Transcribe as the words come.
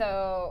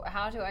So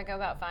how do I go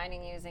about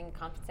finding using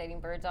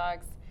compensating bird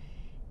dogs?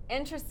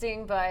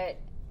 Interesting, but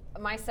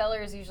my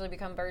sellers usually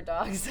become bird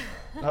dogs.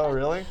 Oh,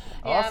 really?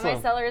 Yeah, Awesome.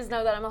 my sellers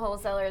know that I'm a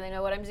wholesaler. They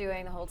know what I'm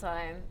doing the whole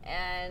time.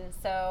 And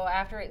so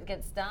after it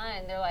gets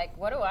done, they're like,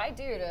 what do I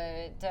do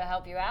to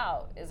help you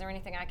out? Is there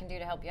anything I can do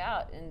to help you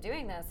out in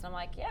doing this? And I'm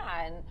like,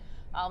 yeah. And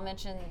I'll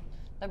mention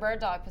the bird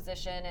dog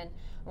position. And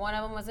one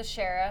of them was a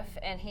sheriff,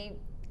 and he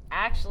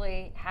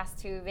actually has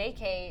to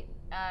vacate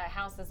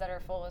houses that are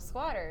full of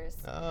squatters.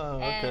 Oh,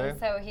 And okay.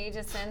 so he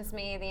just sends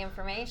me the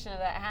information of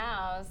that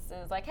house,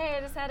 and it's like, hey,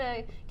 I just had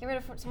to get rid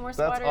of some more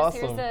That's squatters.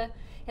 awesome. And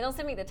he'll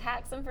send me the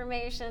tax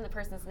information, the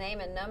person's name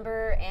and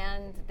number,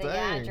 and the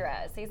Dang.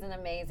 address. He's an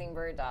amazing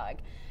bird dog.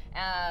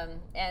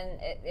 And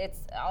it's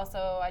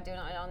also, I do it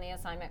on the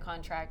assignment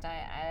contract. I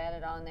add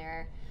it on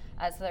there.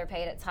 So they're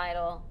paid at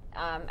title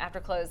after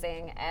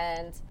closing.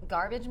 And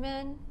garbage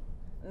men,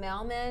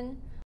 mailmen,